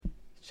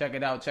Check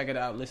it out. Check it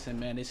out. Listen,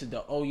 man, this is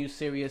the OU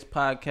Serious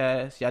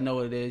Podcast. Y'all know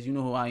what it is. You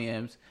know who I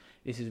am.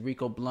 This is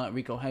Rico Blunt,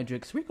 Rico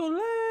Hendricks, Rico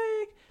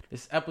Leg.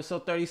 This is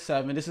episode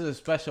 37. This is a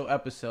special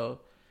episode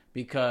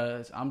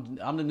because I'm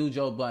the new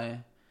Joe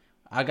Button.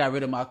 I got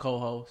rid of my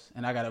co-host,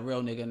 and I got a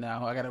real nigga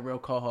now. I got a real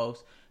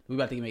co-host. We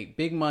about to make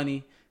big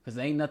money because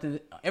there ain't nothing.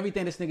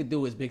 Everything this nigga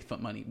do is big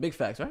money. Big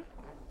facts, right?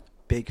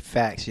 Big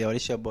facts, yo.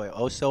 This your boy.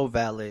 Oh so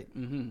valid.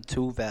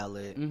 Too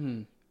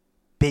valid.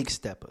 Big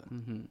stepper.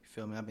 You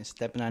feel me? I've been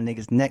stepping on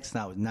niggas' necks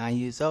since I was 9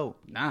 years old.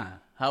 Nah.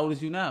 How old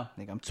is you now?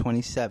 Nigga, I'm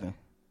 27.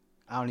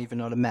 I don't even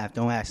know the math.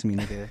 Don't ask me,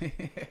 nigga.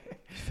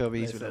 You feel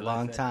me? It's been a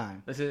long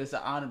time. Listen, it's an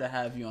honor to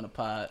have you on the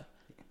pod.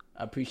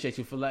 I appreciate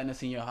you for letting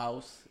us in your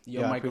house,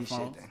 your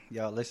microphone.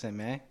 Yo, listen,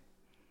 man.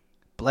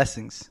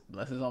 Blessings.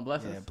 Blessings on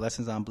blessings. Yeah,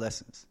 blessings on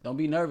blessings. Don't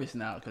be nervous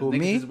now, because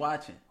niggas is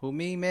watching. Who,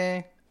 me,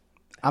 man?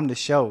 I'm the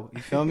show.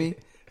 You feel me?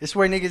 This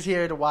where niggas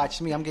here to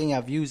watch me. I'm getting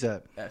y'all views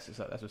up. That's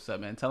what's up,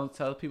 man.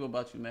 Tell people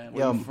about you, man.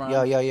 Where you from?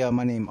 Yo.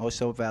 My name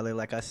Oso Valid,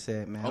 like I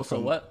said, man.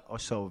 Oso what?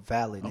 Oso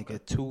Valid,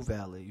 nigga. Too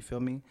valid. You feel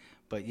me?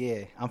 But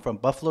yeah, I'm from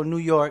Buffalo, New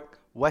York,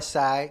 West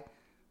Side,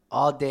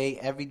 all day,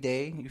 every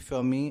day. You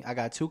feel me? I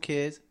got 2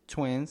 kids,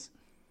 twins.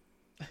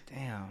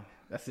 Damn.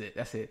 That's it.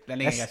 That nigga That's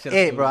ain't got shit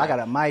it, bro. I got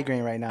a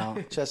migraine right now.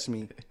 Trust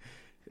me.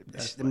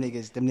 Them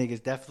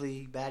niggas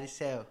definitely bad as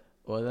hell.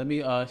 Well, let me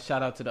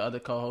shout out to the other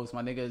co-host.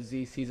 My nigga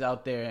Zeus, he's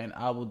out there in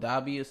Abu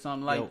Dhabi or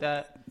something like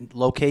that.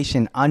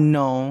 Location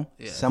unknown,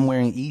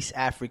 somewhere in East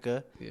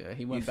Africa. Yeah,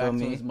 he went back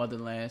to his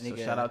motherland, so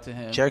shout out to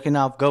him. Jerking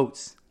off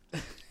goats.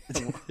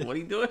 What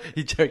he doing?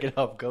 He jerking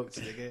off goats,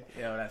 nigga.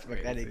 Yo, that's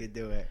crazy. That nigga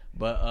do it.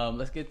 But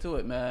let's get to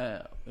it,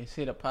 man. Let's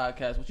hear the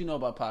podcast. What you know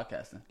about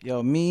podcasting?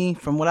 Yo, me,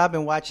 from what I've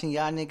been watching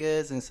y'all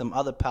niggas and some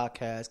other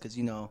podcasts, because,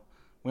 you know,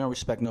 we don't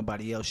respect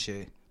nobody else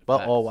shit.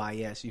 But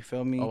OYS, you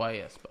feel me?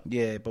 OYS.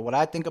 Yeah, but what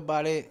I think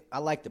about it, I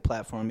like the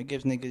platform. It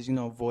gives niggas, you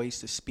know, voice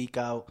to speak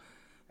out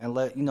and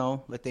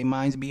let their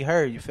minds be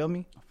heard. You feel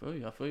me?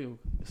 I feel you.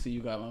 See,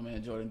 you got my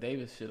man Jordan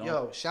Davis shit on.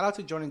 Yo, shout out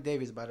to Jordan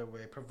Davis, by the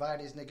way. Provide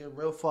this nigga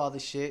real father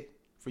shit.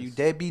 For you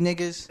deadbeat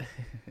niggas,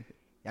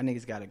 y'all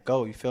niggas gotta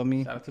go. You feel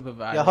me? Shout out to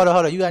Provide. Yo, hold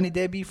on. You got any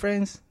deadbeat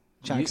friends?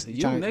 You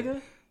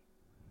nigga?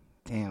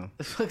 Damn.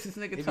 The fuck this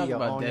nigga talking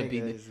about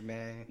deadbeat niggas,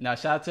 man? Now,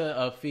 shout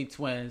out to Feet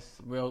Twins,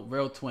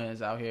 real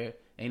twins out here.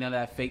 Ain't none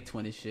of that fake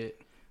twinning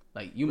shit.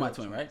 Like, you real my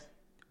twin, twins. Right?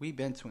 We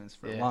been twins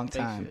for a long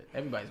time. Shit.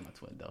 Everybody's my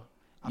twin, though.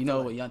 You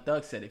know what Young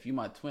Thug said? If you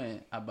my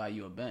twin, I buy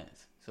you a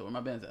Benz. So where my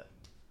Benz at?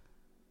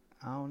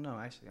 I don't know,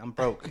 actually. I'm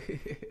broke.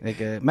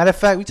 Nigga. Matter of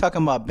fact, we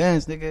talking about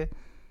Benz, nigga.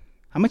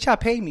 How much y'all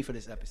paid me for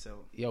this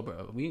episode? Yo,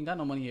 bro, we ain't got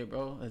no money here,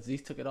 bro.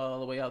 Aziz took it all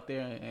the way out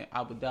there in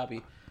Abu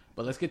Dhabi.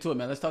 But let's get to it,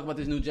 man. Let's talk about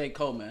this new J.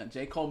 Cole, man.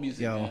 J. Cole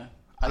music, man.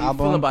 How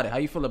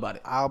you feel about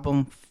it?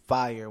 Album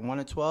fire. 1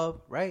 to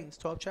 12, right? It's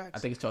 12 tracks? I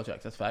think it's 12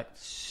 tracks. That's fact.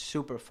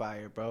 Super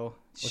fire, bro.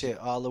 Shit,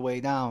 all the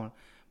way down.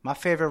 My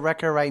favorite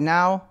record right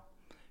now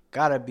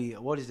gotta be,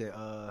 what is it?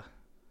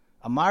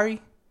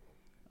 Amari?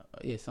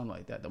 Yeah, something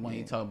like that. The one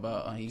you talk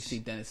about, you see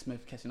Dennis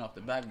Smith catching off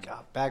the backboard.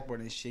 Got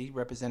backboard and shit. He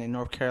representing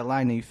North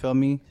Carolina, you feel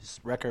me?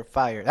 Record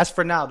fire. That's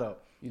for now, though.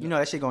 You know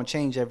that shit gonna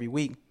change every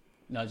week.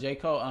 No, J.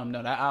 Cole,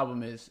 no, that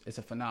album it's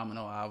a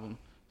phenomenal album.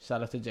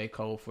 Shout out to J.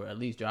 Cole for at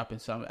least dropping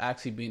something,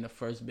 actually being the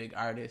first big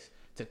artist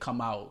to come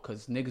out,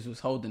 because niggas was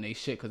holding their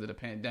shit because of the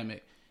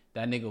pandemic.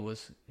 That nigga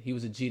was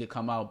a G to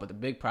come out, but the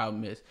big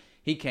problem is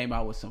he came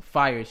out with some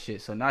fire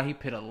shit. So now he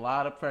put a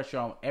lot of pressure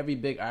on every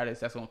big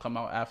artist that's gonna come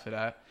out after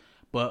that.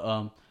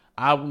 But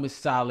album is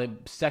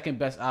solid. Second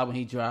best album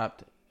he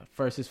dropped.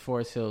 First is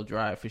Forest Hill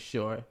Drive for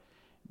sure.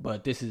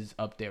 But this is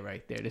up there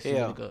right there. This is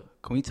really good.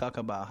 Can we talk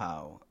about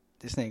how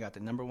this nigga got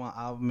the #1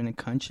 album in the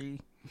country?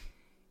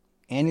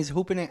 And he's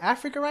hooping in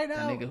Africa right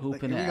now? That nigga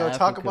hooping in Africa. We gonna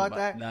talk about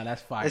that? Nah,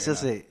 that's fire. This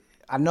is it.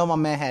 I know my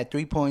man had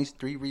 3 points,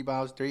 3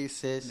 rebounds, 3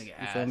 assists. You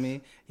feel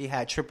me? He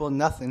had triple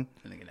nothing.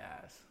 Nigga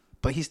ass.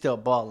 But he's still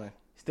balling.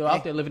 Still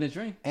out there living his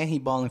dream. And he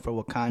balling for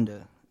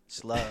Wakanda.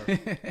 It's love.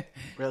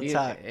 Real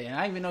talk. And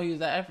I didn't even know he was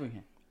that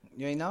African.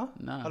 You ain't know?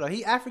 No. Hold on,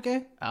 he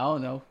African? I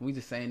don't know. We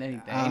just saying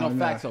anything. Ain't no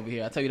facts over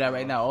here. I'll tell you that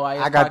right now.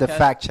 I got the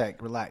fact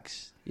check.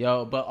 Relax.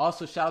 Yo, but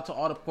also shout out to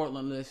all the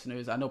Portland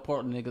listeners. I know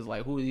Portland niggas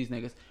like, who are these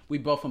niggas? We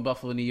both from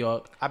Buffalo, New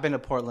York. I've been to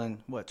Portland,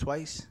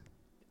 twice?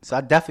 So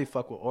I definitely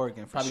fuck with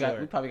Oregon for sure.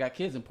 We probably got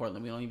kids in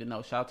Portland. We don't even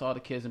know. Shout out to all the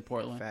kids in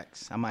Portland.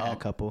 Facts. I might have a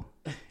couple.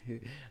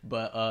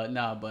 But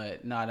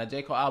that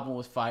J. Cole album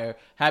was fire.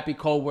 Happy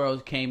Cold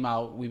World came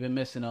out. We've been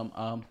missing them.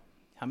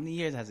 How many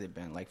years has it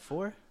been? Like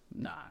 4?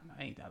 Nah,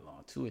 ain't that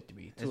long. 2 or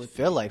 3. It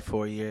feel like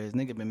 4 years.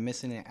 Nigga been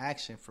missing in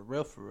action for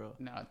real.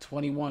 Nah,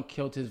 21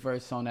 killed his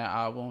verse on that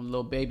album.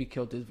 Lil Baby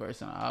killed his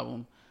verse on the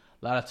album.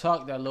 A lot of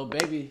talk that Lil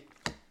Baby,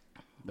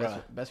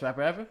 best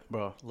rapper ever?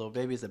 Bro, Lil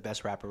Baby is the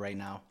best rapper right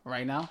now.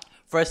 Right now?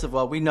 First of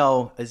all, we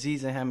know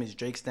Aziz and him is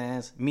Drake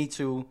stans. Me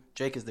too.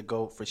 Drake is the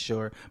GOAT for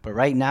sure. But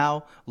right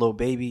now, Lil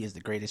Baby is the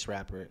greatest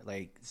rapper.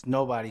 Like,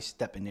 nobody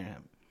stepping near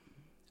him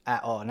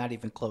at all. Not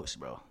even close,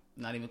 bro.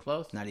 Not even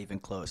close? Not even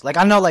close. Like,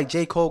 I know, like,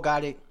 J. Cole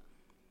got it.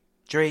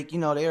 Drake,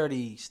 they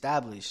already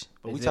established.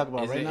 But we talk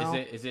about right now.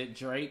 Is it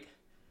Drake,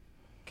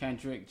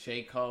 Kendrick,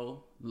 J.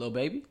 Cole, Lil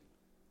Baby.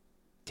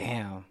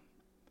 Damn,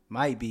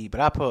 might be, but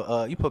I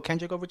put you put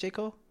Kendrick over J.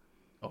 Cole.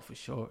 Oh, for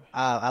sure.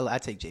 I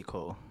take J.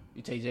 Cole.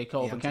 You take J.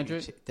 Cole Yeah, for I'm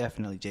Kendrick? taking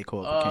definitely J.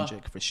 Cole over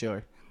Kendrick for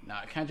sure.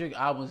 Nah, Kendrick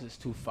albums is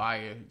too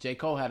fire. J.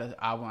 Cole had an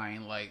album I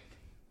ain't like,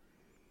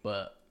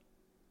 but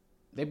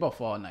they both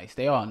all nice.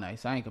 They all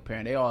nice. I ain't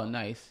comparing. They all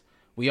nice.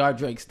 We are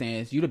Drake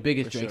stans. You the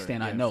biggest For Drake sure.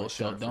 stan I Yeah, know, for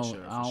so sure, don't. for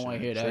sure, I don't want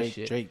to hear that Drake,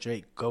 shit.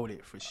 Drake,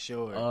 goated for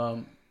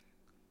sure.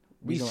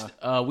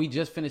 We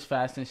just finished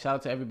fasting. Shout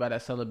out to everybody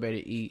that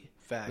celebrated Eid.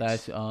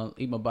 Facts.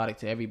 Eid Mubarak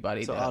to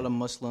everybody. So all the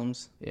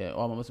Muslims. Yeah,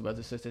 all my Muslim brothers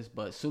and sisters.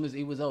 But as soon as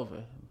Eid was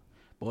over,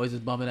 boys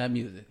was bumping that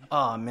music.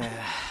 Oh man,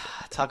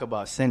 talk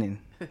about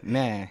sinning,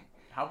 man.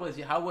 How was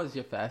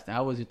your fasting?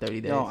 How was your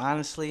 30 days? Yo,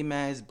 honestly,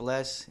 man, it's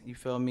blessed. You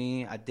feel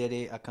me? I did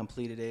it. I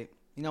completed it.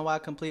 You know why I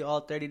complete all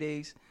 30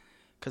 days?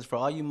 Because for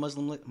all you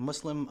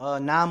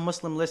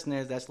non-Muslim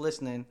listeners that's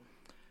listening,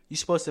 you're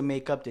supposed to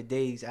make up the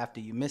days after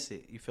you miss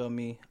it. You feel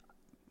me?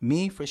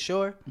 Me, for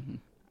sure,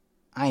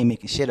 I ain't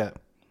making shit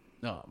up.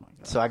 Oh, my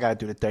God. So I got to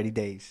do the 30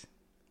 days.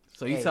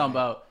 So you talking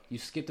about you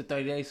skipped the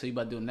 30 days, so you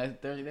about to do the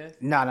next 30 days?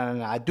 No.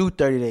 I do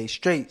 30 days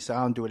straight, so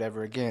I don't do it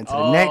ever again. To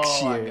the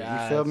next year.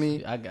 You feel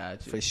me? I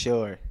got you. For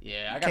sure.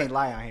 Yeah, I can't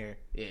lie on here.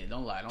 Yeah,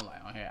 don't lie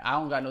on here. I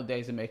don't got no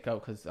days to make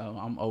up because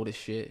I'm old as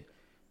shit.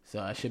 So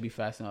I should be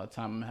fasting all the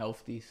time. I'm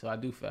healthy, so I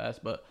do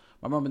fast. But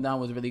my Ramadan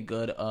was really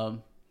good.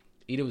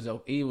 Eid was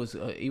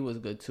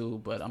good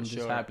too. But I'm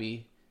just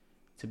happy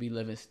to be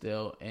living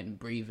still and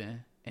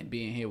breathing and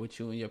being here with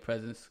you in your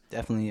presence.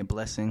 Definitely a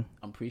blessing.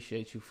 I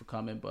appreciate you for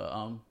coming. But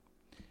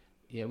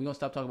yeah, we're gonna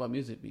stop talking about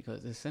music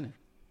because it's sinning.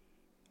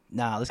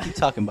 Nah, let's keep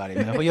talking about it,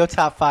 man. Who are your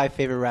top 5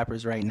 favorite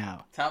rappers right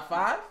now? Top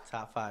 5?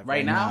 Top 5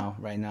 right now.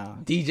 Right now.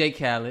 DJ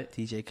Khaled.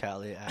 DJ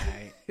Khaled. All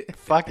right.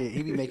 Fuck it.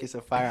 He be making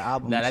some fire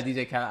albums. Nah, that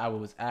DJ Khaled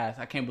album was ass.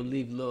 I can't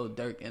believe Lil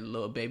Durk and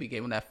Lil Baby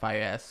gave him that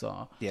fire ass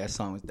song. Yeah, that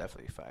song was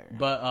definitely fire.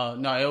 But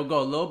no, it'll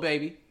go Lil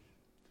Baby,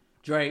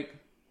 Drake,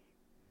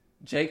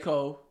 J.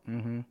 Cole,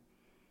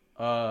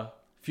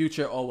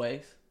 Future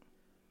always,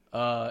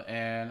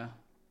 and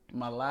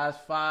my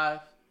last 5,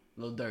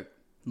 Lil Durk.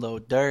 Lil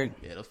Durk.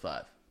 Yeah, those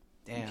 5.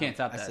 Damn. You can't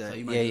top that. So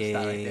you might yeah,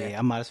 start right there. yeah.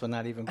 I might as well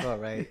not even go,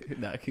 right?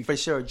 Nah, For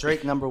sure.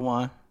 Drake number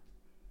 1.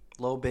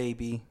 Lil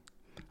Baby.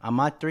 On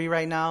my 3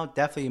 right now,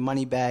 definitely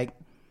Moneybagg.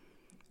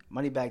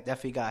 Moneybagg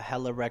definitely got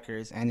hella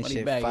records and this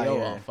shit fire. Yo,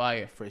 on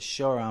fire. For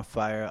sure on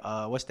fire.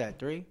 What's that,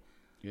 3?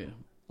 Yeah.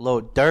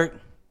 Lil Durk.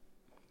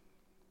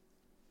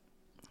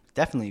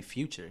 Definitely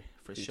Future.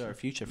 For sure.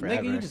 Future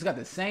forever. Nigga, you just got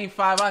the same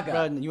 5 I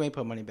got. Bro, you ain't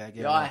put Moneybagg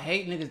in. Yo, I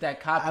hate niggas that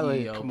copy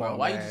you, yo, bro.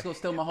 Why you just gonna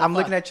steal my whole I'm 5?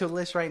 looking at your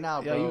list right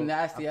now, bro. Yo, you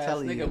nasty ass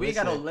nigga. We ain't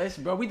got no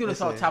list, bro. We do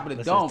this on top of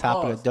the dome.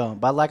 Top of the dome.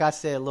 But like I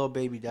said, Lil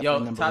Baby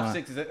definitely number 1. Top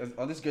 6 is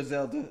on this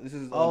Griselda. This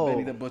is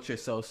Benny the Butcher.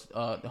 So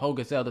the whole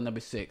Griselda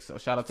number 6. So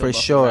shout out to for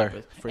Buffalo sure.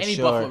 rappers. For Any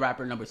sure. Buffalo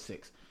rapper number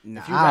 6.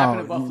 Nah, if you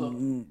rapping in Buffalo,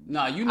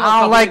 nah, you know.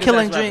 I don't like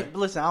Killing Dreams.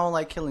 Listen, I don't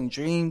like Killing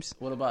Dreams.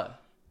 What about it?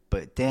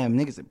 But damn,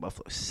 niggas in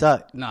Buffalo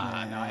suck.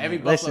 Nah. Every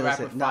Buffalo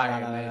rapper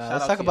fire, man.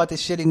 Let's talk about the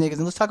shitty niggas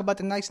and let's talk about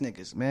the nice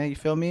niggas, man. You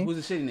feel me?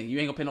 Who's the shitty nigga? You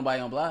ain't gonna put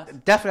nobody on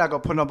blast? Definitely not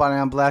gonna put nobody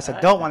on blast. I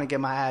don't want to get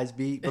my ass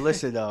beat. But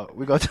listen though,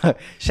 we go to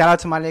shout out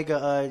to my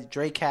nigga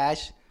Dre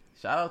Cash.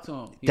 Shout out to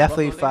him.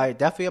 Definitely fire.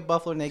 Definitely a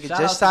Buffalo nigga. Shout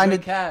Just signed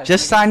it.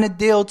 Just signed the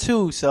deal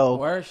too. So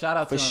word. Shout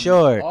out to for him.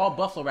 sure. All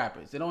Buffalo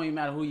rappers. It don't even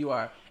matter who you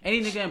are.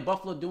 Any nigga in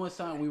Buffalo doing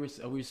something, we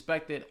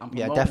respect it. I'm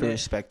promoting definitely it.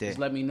 respect it. Just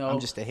let me know. I'm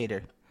just a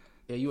hater.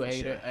 Yeah, you a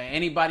hater. Sure.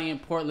 Anybody in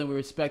Portland, we're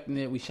respecting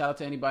it. We shout out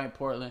to anybody in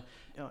Portland.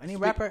 Yo, any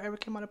rapper ever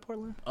came out of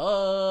Portland?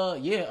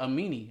 Yeah,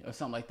 Amini or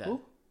something like that.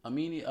 Who?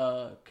 Amini,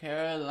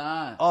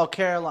 Caroline. Oh,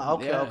 Caroline.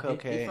 Okay, Yeah,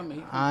 okay. he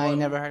from I ain't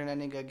never heard of that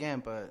nigga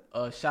again, but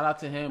shout out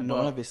to him. I know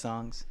one of his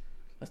songs.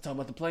 Let's talk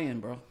about the play-in,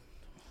 bro.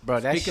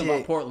 Bro, that Speaking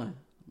about Portland,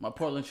 my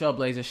Portland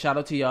Trailblazers, shout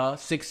out to y'all.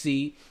 6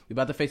 seed. We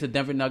about to face the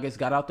Denver Nuggets.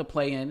 Got out the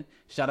play-in.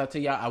 Shout out to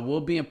y'all. I will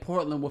be in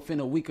Portland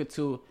within a week or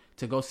two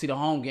to go see the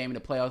home game in the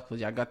playoffs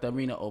because y'all got the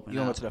arena open. You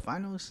gonna go to the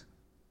finals?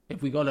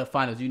 If we go to the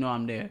finals, you know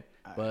I'm there.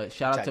 But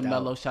shout out to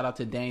Melo, out. shout out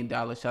to Dame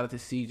Dollar, shout out to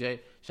CJ,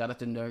 shout out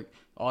to Nurk,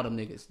 all them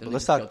niggas.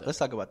 Let's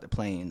talk about the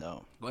play-in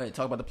though. Go ahead,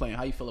 talk about the play-in.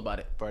 How you feel about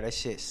it? Bro, that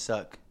shit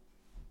suck.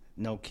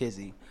 No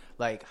kizzy.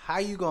 Like, how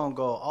you gonna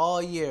go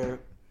all year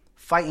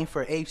fighting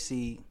for 8th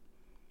seed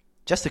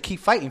just to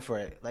keep fighting for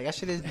it? Like, that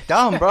shit is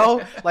dumb,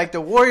 bro. Like,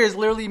 the Warriors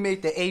literally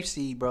made the 8th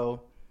seed,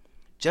 bro,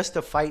 just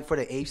to fight for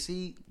the 8th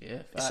seed.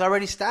 Yeah, it's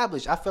already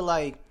established. I feel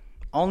like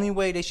only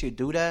way they should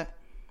do that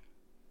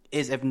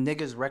is if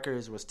niggas'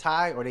 records was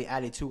tied or they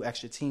added 2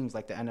 extra teams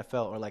like the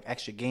NFL or like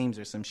extra games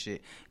or some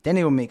shit. Then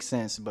it would make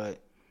sense. But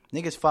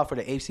niggas fought for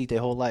the 8th seed their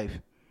whole life.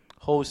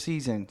 Whole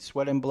season,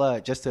 sweat and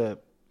blood, just to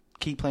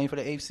keep playing for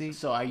the 8th seed.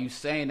 So are you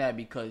saying that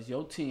because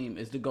your team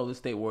is the Golden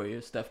State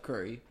Warriors, Steph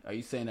Curry? Are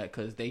you saying that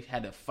because they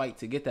had to fight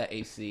to get that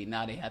 8th seed,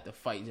 now they have to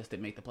fight just to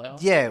make the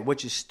playoffs? Yeah,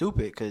 which is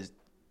stupid because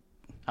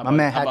how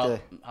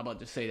about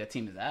just say that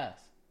team is ass?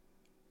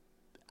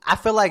 I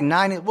feel like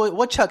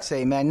what Chuck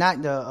say, man,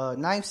 not the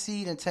 9th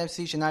seed and 10th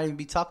seed should not even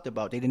be talked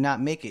about. They did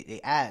not make it. They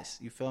ass.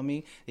 You feel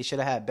me? They should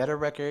have had better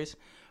records.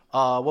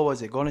 What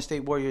was it? Golden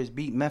State Warriors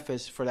beat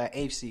Memphis for that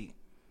 8th seed.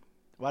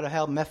 Why the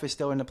hell Memphis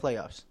still in the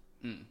playoffs?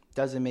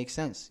 Doesn't make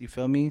sense. You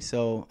feel me?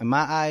 So in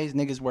my eyes,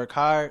 niggas work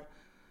hard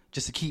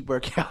just to keep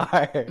working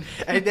hard,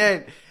 and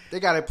then they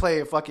gotta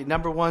play a fucking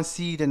number 1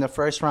 seed in the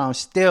first round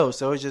still.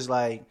 So it's just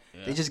like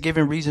they just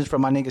giving reasons for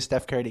my nigga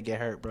Steph Curry to get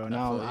hurt, bro.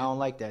 No, I don't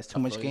like that. It's too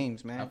much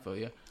games, man. I feel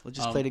you. Let's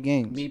just play the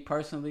games. Me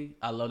personally,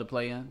 I love to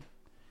play in.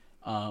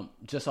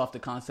 Just off the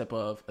concept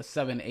of a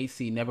 7-8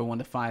 seed never won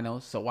the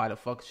finals, so why the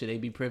fuck should they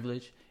be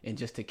privileged and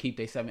just to keep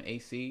their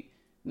 7-8 seed?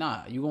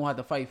 Nah, you gonna have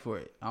to fight for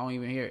it. I don't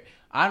even hear it.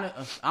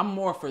 I'm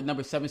more for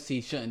number 7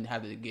 seed shouldn't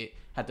have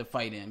to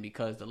fight in,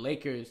 because the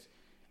Lakers,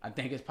 I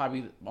think it's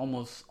probably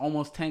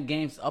almost 10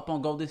 games up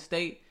on Golden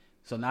State.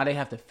 So now they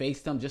have to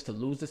face them just to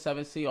lose the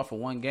 7th seed off of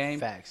one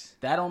game. Facts.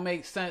 That don't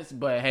make sense,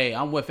 but hey,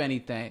 I'm with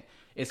anything.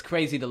 It's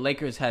crazy the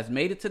Lakers has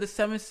made it to the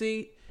 7th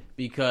seed,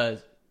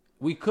 because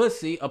we could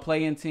see a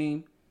play-in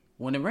team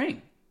win the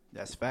ring.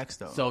 That's facts,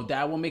 though. So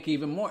that will make it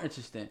even more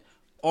interesting.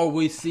 Or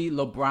we see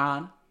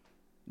LeBron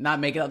not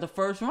make it out the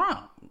first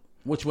round,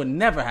 which would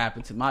never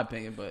happen, to my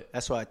opinion. But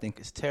that's why I think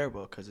it's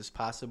terrible, because it's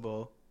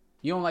possible.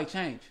 You don't like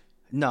change?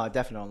 No, I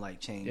definitely don't like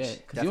change. Yeah,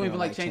 because you don't even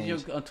like changing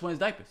your twins'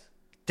 diapers.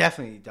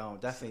 Definitely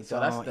don't. Definitely so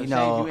don't. That's you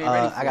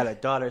I got a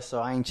daughter, so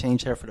I ain't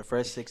changed her for the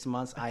first 6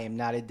 months. I am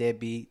not a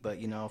deadbeat, but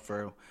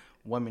for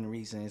women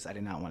reasons, I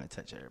did not want to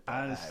touch her. But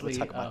honestly, we'll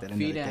talk about that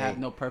Fee didn't have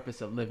no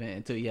purpose of living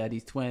until you had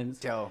these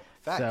twins. Yo,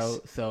 facts.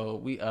 So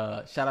we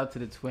shout out to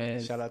the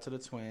twins. Shout out to the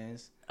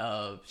twins.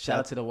 Shout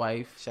out to the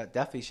wife.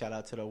 Definitely shout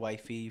out to the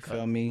wifey. You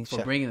feel me?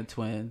 For bringing the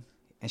twins.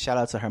 And shout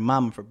out to her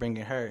mama for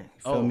bringing her.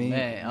 You feel me?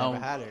 Man, never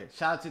had her.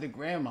 Shout out to the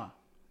grandma.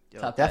 Yo,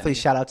 definitely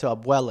shout out to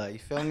Abuela. You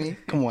feel me?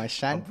 Come on,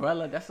 Sean.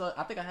 Umbrella.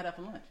 I think I had that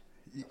for lunch.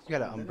 You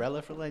got an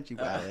umbrella for lunch? You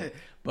got it.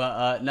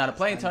 But now the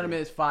playing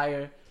tournament is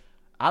fire.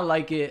 I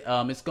like it.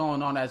 It's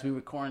going on as we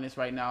recording this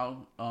right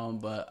now.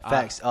 But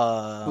facts.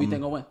 Who you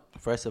think gonna win?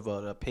 First of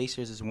all, the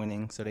Pacers is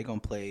winning, so they're gonna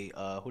play.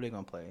 Who they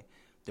gonna play?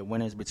 The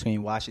winners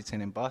between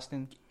Washington and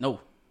Boston.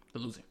 No, the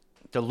loser.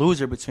 The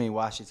loser between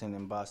Washington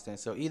and Boston.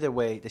 So either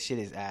way, the shit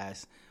is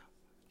ass.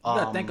 You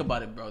gotta think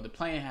about it, bro. The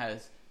playing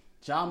has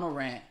John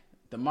Morant,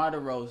 DeMar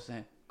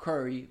DeRozan,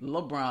 Curry,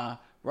 LeBron,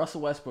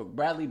 Russell Westbrook,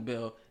 Bradley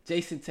Beal,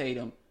 Jason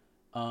Tatum.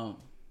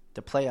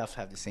 The playoffs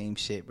have the same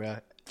shit, bro.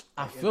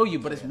 I feel you,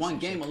 but it's one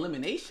game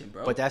elimination,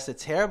 bro. But that's the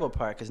terrible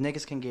part, because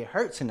niggas can get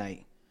hurt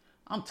tonight.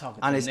 I'm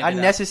talking on this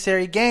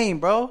unnecessary game,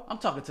 bro. I'm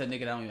talking to a nigga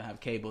that don't even have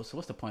cable, so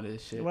what's the point of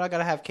this shit? What I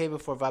gotta have cable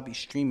for if I be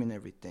streaming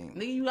everything?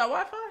 Nigga, you got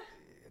Wi-Fi?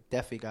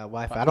 Definitely got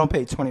Wi-Fi. I don't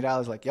pay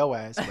 $20 like yo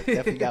ass, but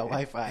definitely got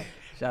Wi-Fi.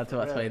 Shout out to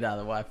our $20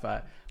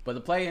 Wi-Fi. But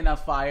the play in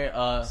that fire,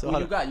 who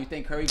you got? You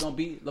think Curry gonna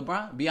beat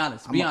LeBron? Be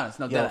honest. Be honest.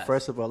 No, yo,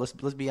 first of all, let's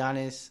be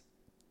honest.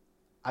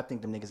 I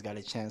think them niggas got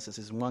a chance. This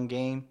is one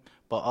game,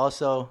 but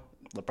also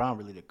LeBron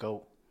really the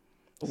GOAT.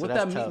 So what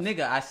that mean,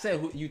 nigga? I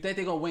said, you think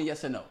they gonna win?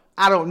 Yes or no?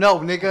 I don't know,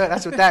 nigga.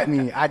 That's what that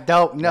means. I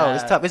don't know.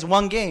 It's tough. It's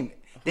one game.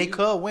 They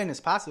could win. It's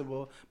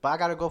possible, but I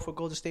gotta go for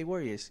Golden State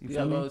Warriors. You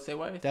feel me? Golden State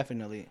Warriors?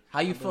 Definitely. How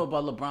you feel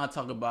about LeBron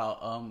talking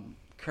about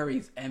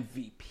Curry's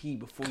MVP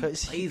before he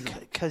plays him?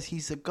 Because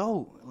he's a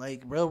GOAT.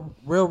 Like real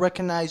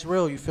recognized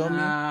real. You feel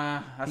me?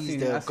 He's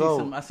the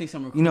GOAT. I see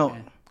some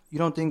recruitment. You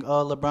don't think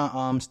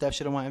LeBron Steph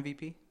should have won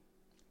MVP?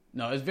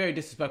 No, it's very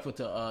disrespectful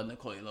to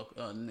Nicole,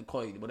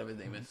 whatever his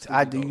name is.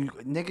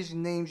 Niggas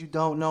names you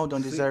don't know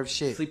don't deserve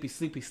shit.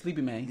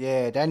 Sleepy man.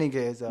 Yeah, that nigga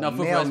is no,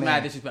 for it's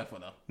mad disrespectful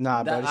though.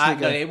 Nah, bro, this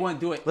nigga. No, they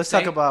wouldn't do it. Let's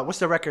talk about what's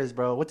the records,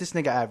 bro. What this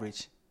nigga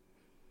average?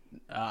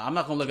 I'm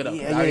not gonna look it up.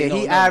 Yeah,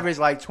 he averaged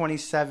like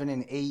 27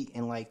 and 8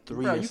 and like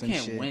 3 or some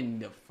shit. You can't win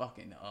the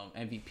fucking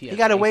MVP. He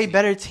got a way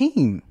better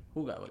team.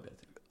 Who got a way better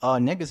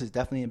team? Niggas is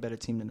definitely a better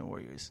team than the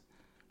Warriors.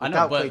 I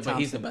know, but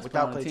he's the best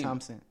player on the team. Without Klay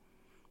Thompson.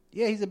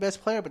 Yeah, he's the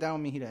best player, but that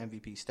don't mean he the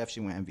MVP. Steph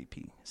should win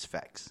MVP. It's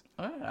facts.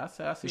 All right, I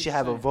see we should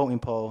have a voting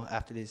poll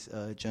after this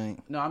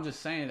joint. No, I'm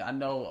just saying. I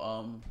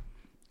know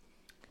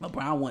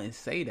LeBron wouldn't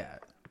say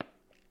that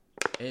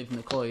if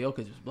Nikola Jokic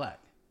was black.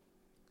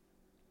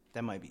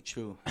 That might be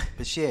true.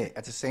 But shit,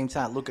 at the same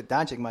time, Luka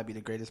Doncic might be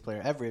the greatest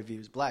player ever if he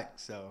was black.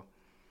 So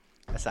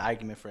that's an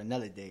argument for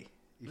another day.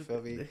 You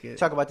feel me?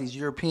 Talk about these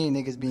European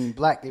niggas being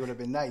black. They would have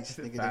been nice.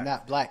 Niggas, they're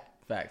not black.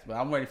 Facts. But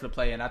I'm ready for the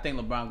play, and I think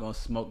LeBron going to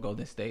smoke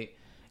Golden State.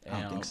 And,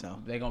 I don't think so.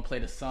 They're going to play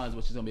the Suns,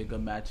 which is going to be a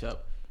good matchup.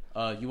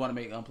 You want to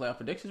make playoff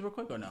predictions real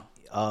quick or no?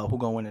 Who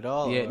going to win it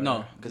all? Yeah,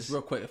 no. Just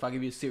real quick. If I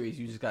give you a series,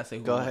 you just got to say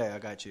who Go ahead. I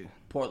got you.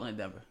 Portland,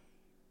 Denver.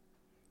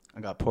 I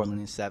got Portland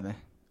in 7.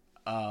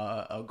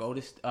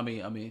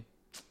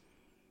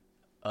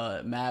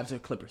 Mavs or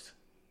Clippers?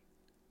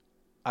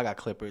 I got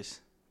Clippers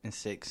in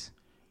 6.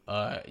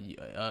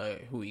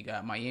 Who you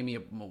got? Miami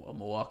or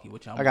Milwaukee?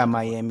 I got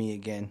Miami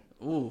again.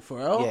 Ooh, for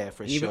real? Yeah,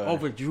 for Even sure.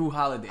 over Drew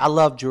Holiday. I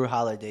love Drew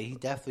Holiday. He's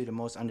definitely the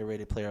most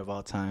underrated player of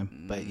all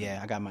time. But yeah,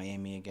 I got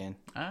Miami again.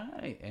 All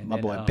right. And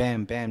my boy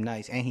Bam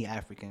Nice, and he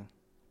African.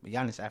 But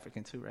Giannis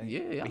African too, right?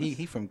 Yeah.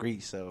 He from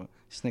Greece, so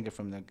this nigga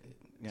from the, you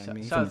know what I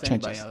mean? From the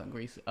trenches.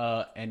 Greece.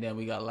 And then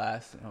we got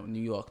last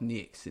New York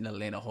Knicks and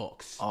Atlanta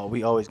Hawks. Oh,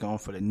 we always going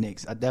for the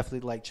Knicks. I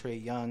definitely like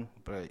Trae Young,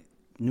 but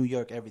New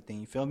York everything.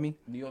 You feel me?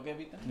 New York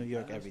everything. New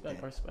York I everything.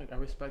 I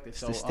respect it. It's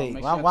So the state.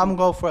 make Why sure I'm gonna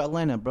go for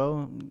Atlanta,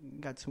 bro?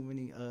 Got too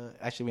many.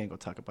 Actually, we ain't gonna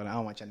talk about it. I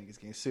don't want y'all niggas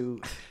getting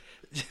sued.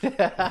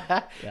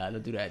 Yeah,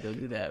 don't do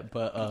that.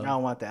 But I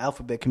don't want the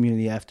alphabet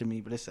community after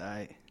me, but it's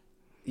alright.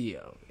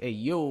 yo,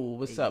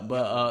 what's up?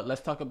 But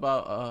let's talk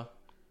about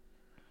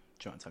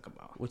What you want to talk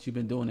about? what you've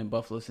been doing in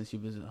Buffalo since you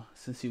was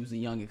a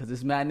youngin'. Because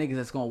there's mad niggas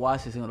that's gonna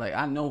watch this and like,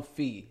 I know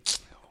Fee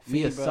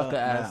Me, a bro, sucker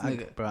ass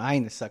nigga. Bro, I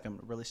ain't the sucker. I'm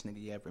the realest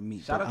nigga you ever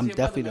meet. Shout But out to I'm your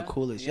definitely brother, the man.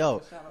 coolest. Yeah, Yo,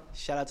 shout out.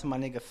 shout out to my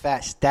nigga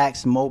Fat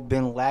Stacks, Mo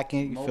Bin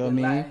Lacking. You Mo feel Bin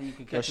me? Laden, you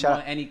can Yo, catch him shout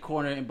on any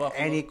corner in Buffalo.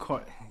 any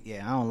corner.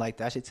 Yeah, I don't like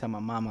that. I should tell my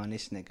mama on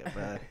this nigga,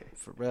 bro.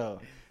 For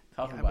real.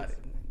 Talk about it.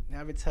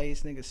 Never tell you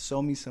this nigga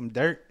sold me some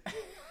dirt.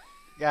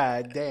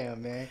 God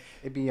damn, man.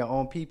 It be your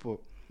own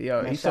people.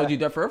 Yo, Man, he shout sold out- you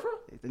dirt for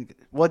real?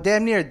 Well,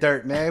 damn near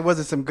dirt, man. It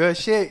wasn't some good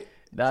shit.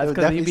 Nah, It it's was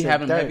because he definitely be some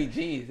having dirt. heavy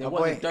jeans. It My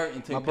wasn't boy- dirt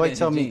until my you boy put it in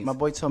told the me. jeans. My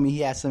boy told me he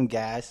had some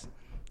gas.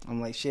 I'm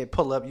like, shit,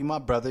 pull up. You my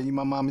brother. You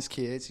my mama's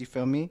kids. You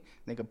feel me?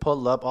 Nigga,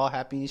 pull up, all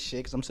happy and shit,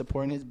 because I'm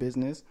supporting his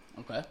business,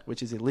 Okay.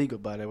 which is illegal,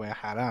 by the way.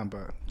 Haram,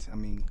 but I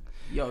mean,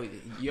 Yo, We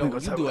you gonna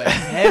talk doing about-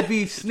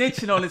 heavy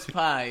snitching on this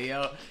pie,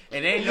 yo.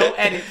 It ain't no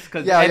edits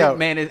because yo, edit yo,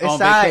 man is it's on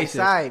alright, vacation. it's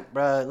alright,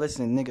 bro.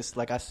 Listen, niggas,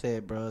 like I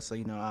said, bro. So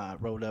I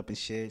rolled up and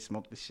shit,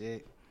 smoked the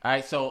shit. All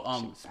right,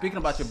 so speaking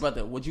about your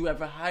brother, would you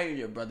ever hire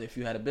your brother if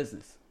you had a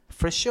business?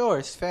 For sure,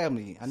 it's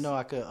family. I know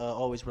I could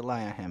always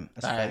rely on him.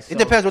 That's All right, facts. so- It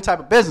depends what type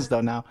of business,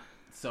 though. Now,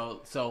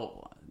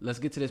 So let's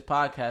get to this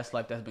podcast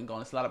life that's been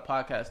going. It's a lot of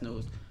podcast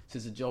news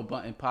since the Joe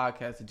Budden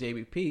podcast, the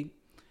JBP.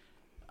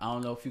 I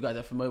don't know if you guys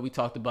are familiar. We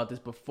talked about this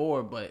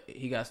before, but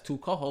he got 2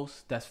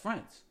 co-hosts that's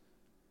friends.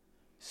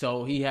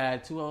 So he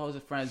had 2 co-hosts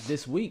and friends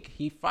this week.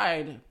 He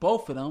fired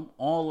both of them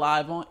on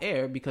live on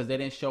air because they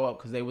didn't show up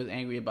because they was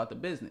angry about the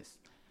business.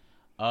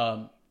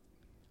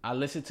 I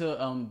listened to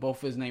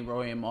both his name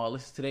Roy and Maul. I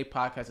listened to their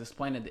podcast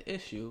explaining the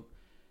issue.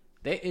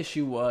 Their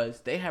issue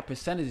was they had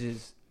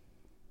percentages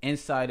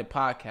inside the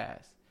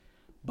podcast,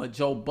 but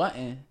Joe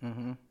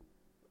Budden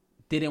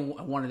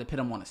didn't wanted to put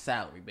him on a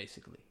salary,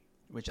 basically.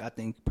 which I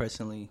think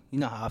personally, you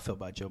know how I feel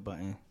about Joe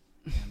Budden.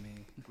 You know what I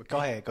mean, but go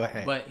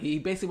ahead. But he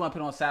basically wanted to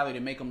put on salary to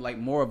make them like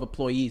more of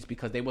employees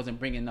because they wasn't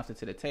bringing nothing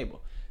to the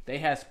table. They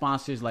had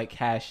sponsors like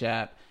Cash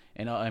App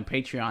and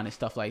Patreon and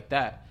stuff like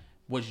that,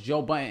 which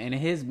Joe Budden in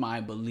his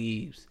mind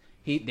believes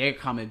they're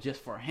coming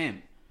just for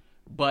him.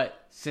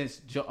 But since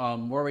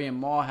Rory and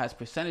Maul has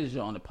percentages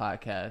on the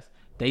podcast,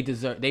 they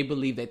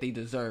believe that they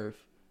deserve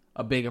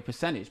a bigger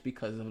percentage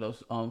because of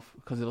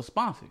those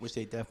sponsors. Which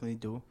they definitely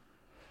do.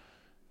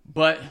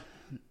 But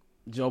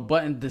Joe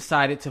Budden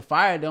decided to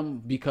fire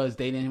them because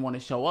they didn't want to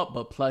show up,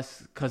 but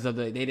plus because of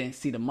they didn't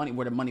see the money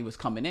where the money was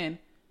coming in.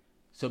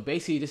 So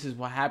basically, this is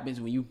what happens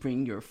when you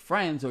bring your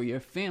friends or your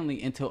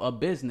family into a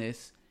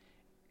business,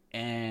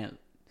 and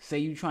say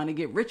you're trying to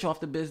get rich off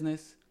the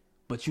business,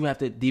 but you have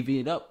to divvy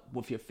it up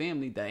with your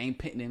family that ain't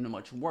putting in as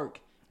much work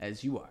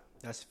as you are.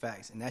 That's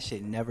facts, and that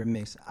shit never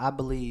mix. I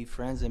believe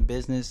friends and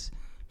business,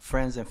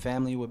 friends and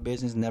family with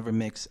business never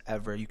mix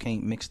ever. You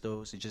can't mix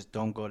those; they just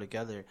don't go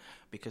together.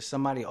 Because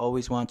somebody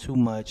always want too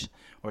much,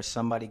 or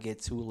somebody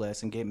get too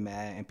less and get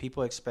mad. And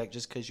people expect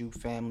just because you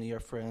family or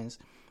friends,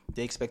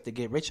 they expect to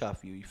get rich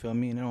off you. You feel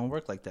me? And it don't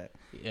work like that.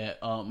 Yeah,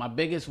 my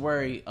biggest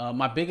worry,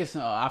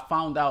 I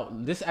found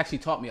out this actually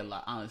taught me a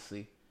lot.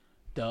 Honestly,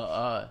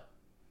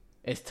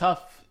 it's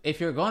tough if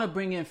you're gonna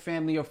bring in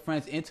family or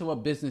friends into a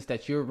business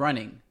that you're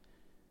running.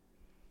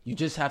 You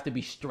just have to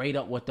be straight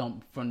up with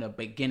them from the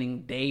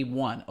beginning, day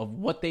one, of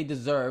what they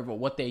deserve or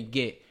what they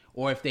get,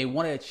 or if they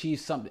want to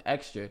achieve something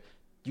extra,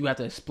 you have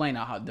to explain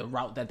out how the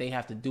route that they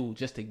have to do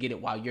just to get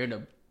it while you're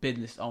the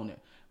business owner.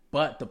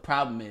 But the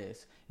problem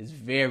is, it's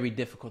very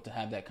difficult to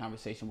have that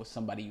conversation with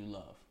somebody you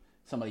love,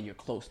 somebody you're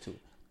close to.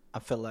 I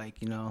feel like,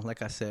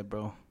 like I said,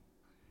 bro,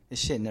 this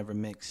shit never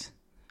mix.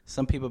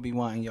 Some people be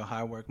wanting your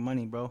hard work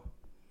money, bro.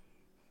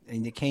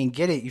 And you can't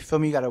get it. You feel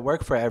me? You got to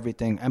work for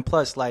everything. And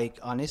plus, like,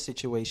 on this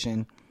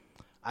situation,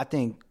 I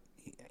think,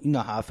 you know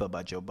how I feel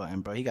about Joe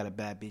Budden, bro. He got a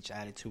bad bitch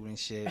attitude and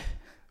shit.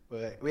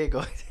 But we ain't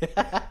going You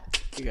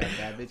got a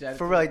bad bitch attitude.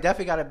 For real, he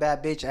definitely got a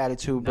bad bitch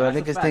attitude, bro. No,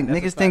 that's a fact.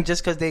 Niggas think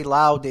just because they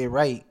loud, they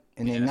right.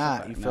 And Yeah, they that's a not.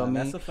 fact. You feel No, me?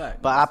 that's a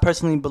fact. But I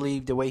personally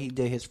believe the way he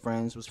did his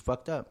friends was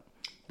fucked up.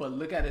 But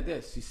look at it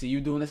this. You see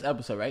you doing this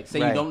episode, right? Say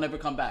Right. you don't never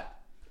come back.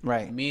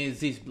 Right. Me and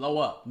Zeus blow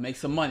up, make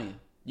some money.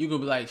 You gonna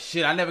be like,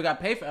 shit, I never got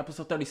paid for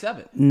episode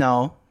 37.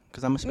 No,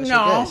 because I'm a special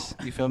No. guest.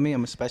 You feel me?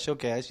 I'm a special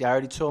guest. Y'all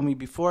already told me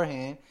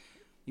beforehand.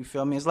 You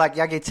feel me? It's like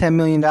y'all get $10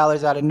 million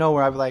out of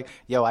nowhere. I'll be like,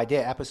 yo, I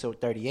did episode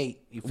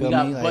 38. You feel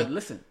me? Like, But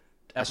listen,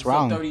 that's episode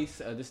wrong. 30,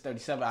 this is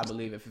 37, I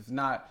believe. If it's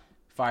not,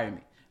 fire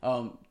me.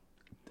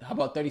 How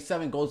about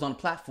 37 goes on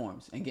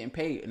platforms and getting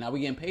paid? And now we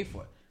getting paid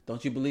for it.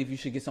 Don't you believe you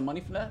should get some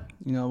money from that?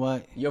 you know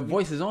what? Your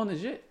voice is on the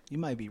shit. You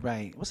might be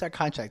right. What's our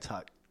contract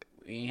talk?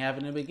 We ain't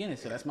having in the beginning,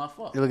 so that's my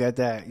fault. You look at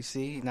that. You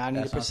see? Now I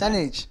need That's a what I'm saying.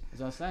 percentage. That's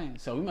what I'm saying.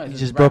 So we might You as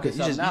just well broke wrap it. this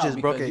You up just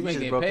now broke because it. you You ain't just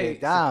getting broke paid.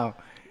 it down.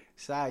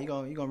 Si, you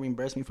gonna bring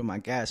burst me for my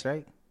gas,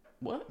 right?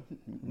 What?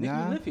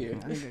 Nigga, you live here.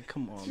 Nigga,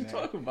 come on, What you man.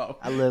 talking about?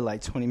 I live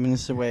like 20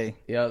 minutes away.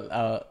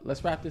 Yeah,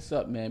 let's wrap this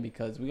up, man,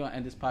 because we're gonna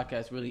end this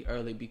podcast really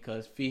early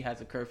because Fee has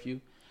a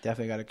curfew.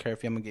 Definitely got a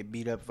curfew. I'm gonna get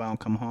beat up if I don't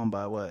come home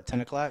by what, 10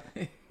 o'clock?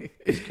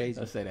 It's crazy.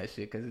 Don't say that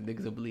shit because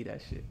niggas will believe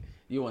that shit.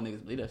 You want niggas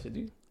to believe that shit, do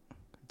you?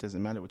 It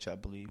doesn't matter what y'all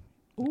believe.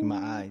 Look at my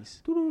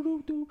eyes.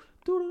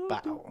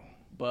 Bow.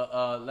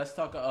 But let's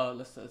talk.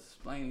 Let's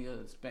explain.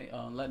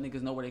 Let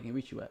niggas know where they can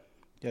reach you at.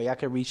 Yo, y'all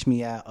can reach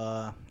me at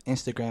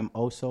Instagram,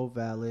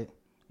 OhSoValid.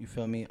 You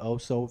feel me?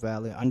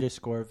 OhSoValid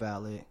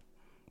 _valid.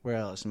 Where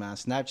else, man?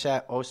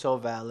 Snapchat,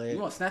 OhSoValid.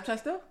 You on Snapchat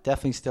still?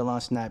 Definitely still on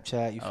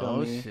Snapchat. You feel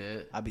me? Oh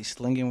shit! I be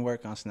slinging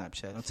work on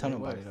Snapchat. Don't tell Say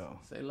nobody less. though.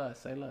 Say less.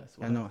 Say less.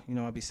 I know. You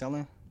know what I be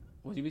selling?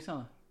 What you be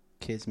selling?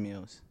 Kids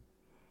meals.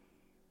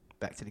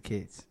 Back to the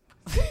kids.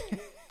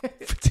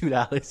 For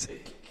 $2.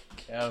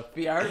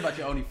 Fee, I heard about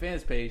your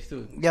OnlyFans page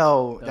too.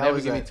 Yo, Don't that ever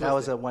was get me that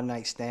was twisted. a one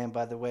night stand,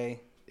 by the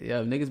way.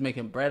 Yeah, niggas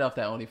making bread off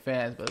that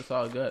OnlyFans, but it's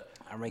all good.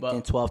 I raked But-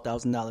 in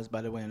 $12,000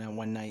 by the way on that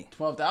one night.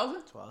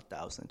 12,000?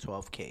 12,000,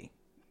 12K.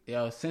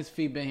 Yo, since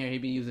Fee been here, he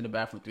been using the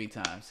bathroom 3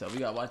 times. So we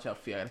gotta watch out,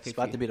 Fee. I gotta It's kick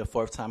about Fee. to be the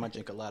 4th time I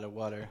drink a lot of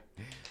water.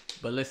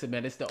 But listen,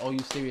 man, it's the OU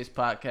Serious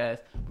podcast.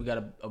 We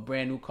got a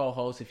brand new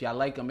co-host. If y'all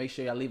like him, make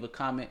sure y'all leave a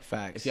comment.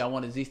 Facts. If y'all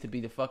want Aziz to be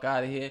the fuck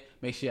out of here,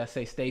 make sure y'all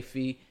say stay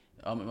Fee.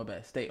 My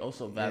bad. Stay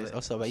also valid. Yes,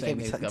 also, you Same can't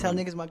niggas tell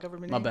government. niggas my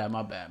government My name?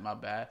 bad, my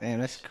bad. Damn,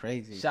 that's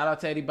crazy. Shout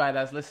out to anybody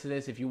that's listening to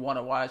this. If you want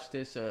to watch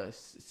this or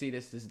see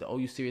this is the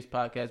OU Serious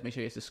podcast. Make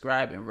sure you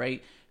subscribe and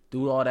rate.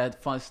 Do all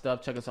that fun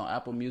stuff. Check us on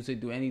Apple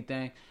Music. Do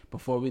anything.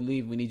 Before we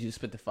leave, we need you to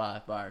spit the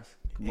 5 bars.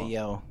 Come Hey, on.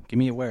 yo, give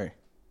me a word.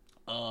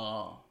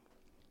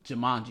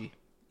 Jumanji.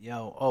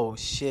 Yo, oh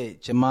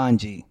shit,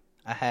 Jumanji.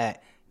 I had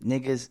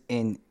niggas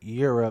in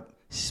Europe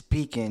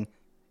speaking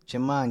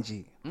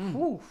Jumanji.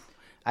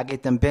 I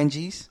get them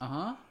Benjis.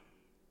 Uh-huh.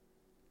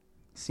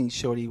 Seen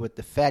Shorty with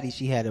the fatty.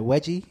 She had a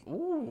wedgie.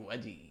 Ooh,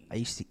 Eddie. I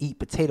used to eat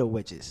potato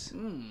wedges.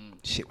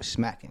 Shit was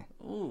smacking.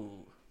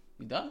 Ooh.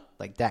 You done?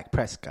 Like Dak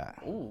Prescott.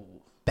 Ooh.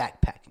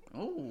 Backpacking.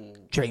 Ooh.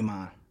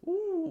 Draymond.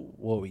 Ooh.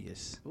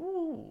 Warriors.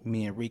 Ooh.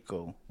 Me and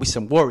Rico. We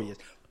some warriors.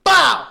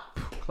 Bow!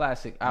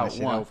 Classic That out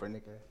shit one. over,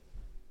 nigga.